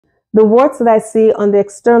The warts that I see on the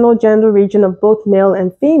external genital region of both male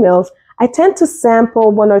and females, I tend to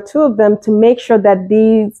sample one or two of them to make sure that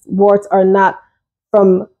these warts are not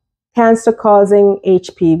from cancer-causing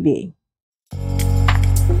HPV.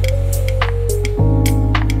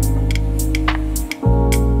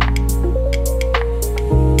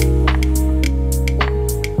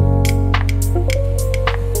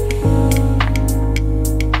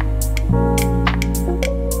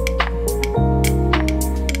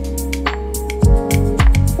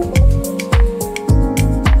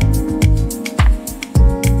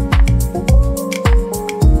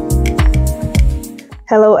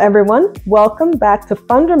 Hello everyone, welcome back to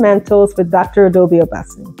FunDERMentals with Dr. Adobe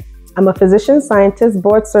Obasi. I'm a physician scientist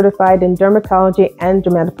board certified in dermatology and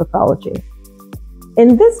dermatopathology.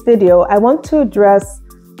 In this video, I want to address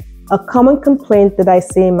a common complaint that I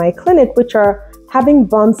see in my clinic, which are having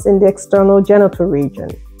bumps in the external genital region.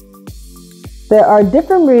 There are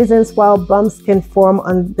different reasons why bumps can form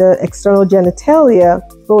on the external genitalia,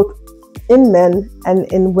 both in men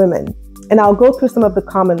and in women. And I'll go through some of the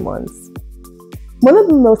common ones. One of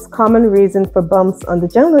the most common reasons for bumps on the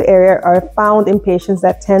genital area are found in patients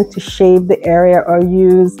that tend to shave the area or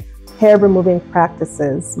use hair removing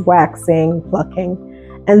practices, waxing,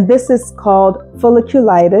 plucking. And this is called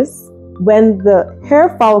folliculitis, when the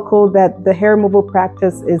hair follicle that the hair removal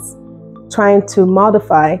practice is trying to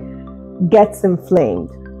modify gets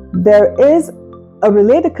inflamed. There is a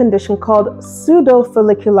related condition called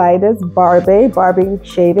pseudofolliculitis, Barbie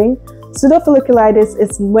shaving. Pseudofolliculitis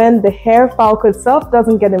is when the hair follicle itself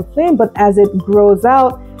doesn't get inflamed, but as it grows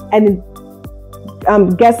out and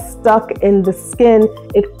it gets stuck in the skin,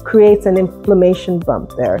 it creates an inflammation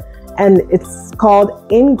bump there. And it's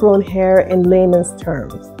called ingrown hair in layman's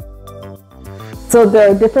terms. So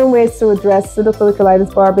there are different ways to address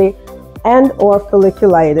pseudofolliculitis Barbie and or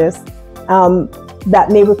folliculitis that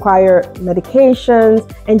may require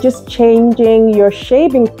medications and just changing your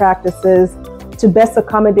shaving practices to best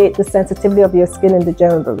accommodate the sensitivity of your skin in the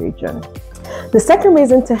genital region. The second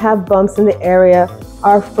reason to have bumps in the area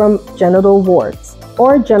are from genital warts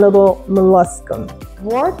or genital molluscum.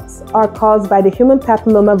 Warts are caused by the human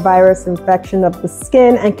papillomavirus infection of the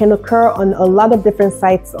skin and can occur on a lot of different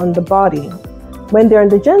sites on the body. When they're in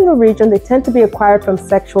the genital region, they tend to be acquired from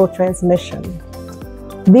sexual transmission.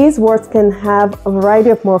 These warts can have a variety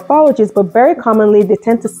of morphologies, but very commonly they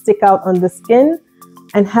tend to stick out on the skin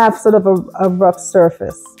and have sort of a rough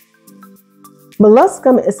surface.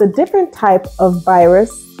 Molluscum is a different type of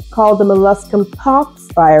virus called the molluscum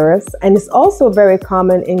pox virus, and it's also very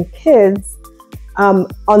common in kids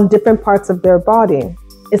on different parts of their body.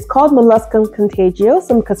 It's called molluscum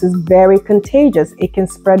contagiosum because it's very contagious. It can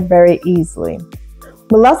spread very easily.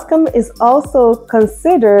 Molluscum is also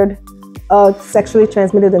considered a sexually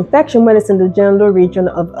transmitted infection when it's in the genital region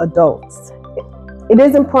of adults. It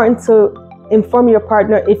is important to inform your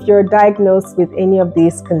partner if you're diagnosed with any of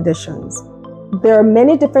these conditions. There are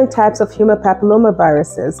many different types of human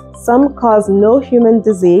papillomaviruses. Some cause no human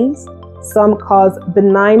disease. Some cause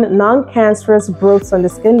benign, non-cancerous growths on the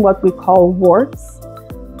skin, what we call warts.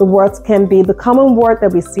 The warts can be the common wart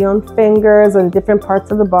that we see on fingers and different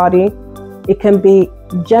parts of the body. It can be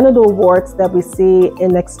genital warts that we see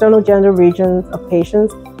in external genital regions of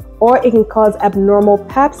patients, or it can cause abnormal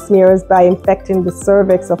pap smears by infecting the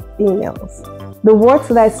cervix of females. The warts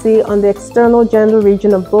that I see on the external genital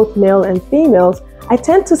region of both male and females, I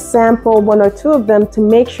tend to sample one or two of them to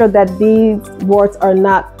make sure that these warts are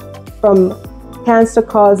not from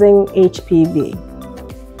cancer-causing HPV,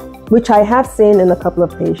 which I have seen in a couple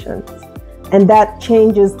of patients. And that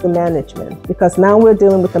changes the management because now we're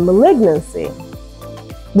dealing with a malignancy.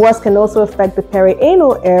 Warts can also affect the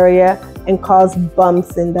perianal area and cause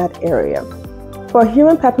bumps in that area. For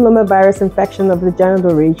human papillomavirus infection of the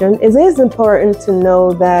genital region, it is important to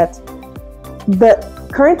know that the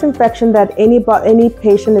current infection that any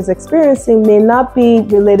patient is experiencing may not be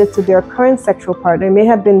related to their current sexual partner. It may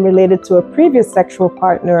have been related to a previous sexual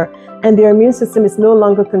partner, and their immune system is no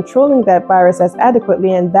longer controlling that virus as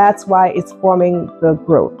adequately, and that's why it's forming the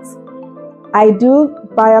growths. I do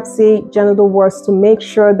biopsy genital warts to make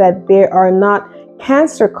sure that they are not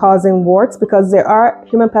cancer-causing warts, because there are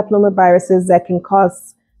human papillomaviruses that can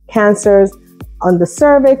cause cancers on the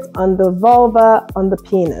cervix, on the vulva, on the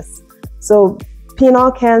penis. So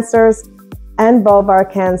penile cancers and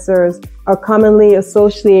vulvar cancers are commonly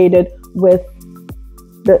associated with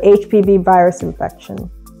the HPV virus infection.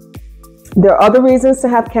 There are other reasons to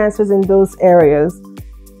have cancers in those areas,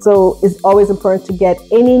 so it's always important to get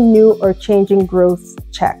any new or changing growths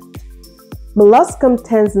checked. Molluscum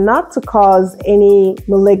tends not to cause any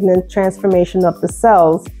malignant transformation of the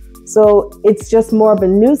cells, So it's just more of a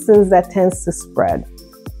nuisance that tends to spread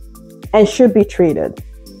and should be treated.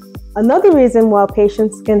 Another reason why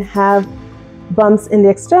patients can have bumps in the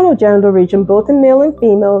external genital region, both in male and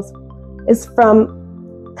females, is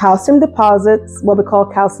from calcium deposits, what we call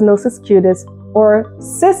calcinosis cutis, or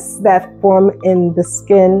cysts that form in the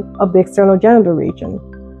skin of the external genital region.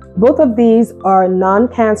 Both of these are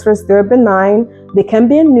non-cancerous, they're benign, they can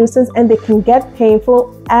be a nuisance, and they can get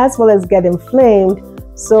painful as well as get inflamed,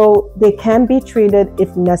 so they can be treated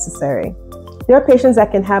if necessary. There are patients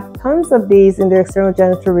that can have tons of these in their external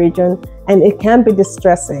genital region, and it can be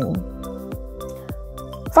distressing.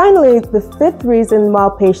 Finally, the fifth reason why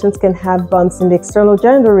patients can have bumps in the external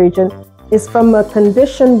genital region is from a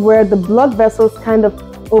condition where the blood vessels kind of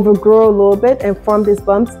overgrow a little bit and form these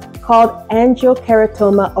bumps called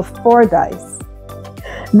angiokeratoma of Fordyce.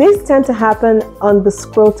 These tend to happen on the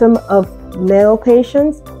scrotum of male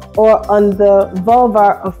patients or on the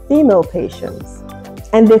vulva of female patients.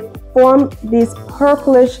 And they form these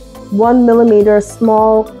purplish 1 millimeter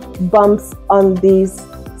small bumps on these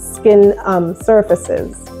skin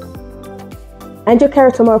surfaces.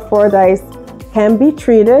 Angiokeratoma of Fordyce can be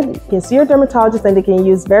treated. You can see your dermatologist and they can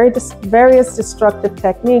use various destructive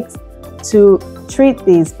techniques to treat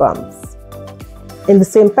these bumps. In the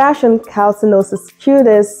same fashion, calcinosis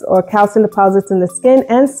cutis or calcium deposits in the skin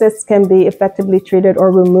and cysts can be effectively treated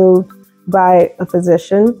or removed by a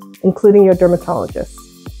physician, including your dermatologist.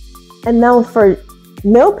 And now for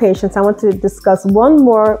male patients, I want to discuss one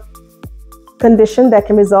more condition that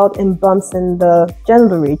can result in bumps in the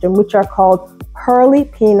genital region, which are called pearly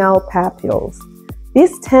penile papules.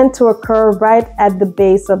 These tend to occur right at the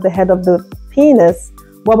base of the head of the penis,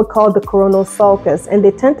 what we call the coronal sulcus, and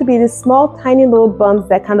they tend to be these small, tiny little bumps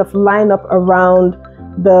that kind of line up around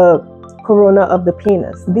the corona of the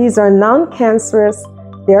penis. These are non-cancerous,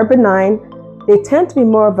 they're benign, they tend to be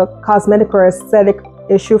more of a cosmetic or aesthetic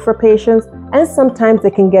issue for patients, and sometimes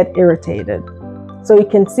they can get irritated. So you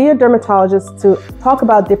can see a dermatologist to talk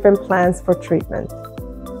about different plans for treatment.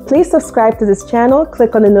 Please subscribe to this channel,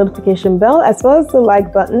 click on the notification bell as well as the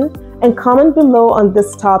like button, and comment below on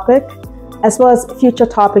this topic as well as future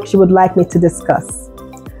topics you would like me to discuss.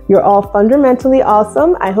 You're all fundamentally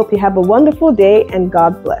awesome. I hope you have a wonderful day and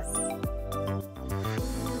God bless.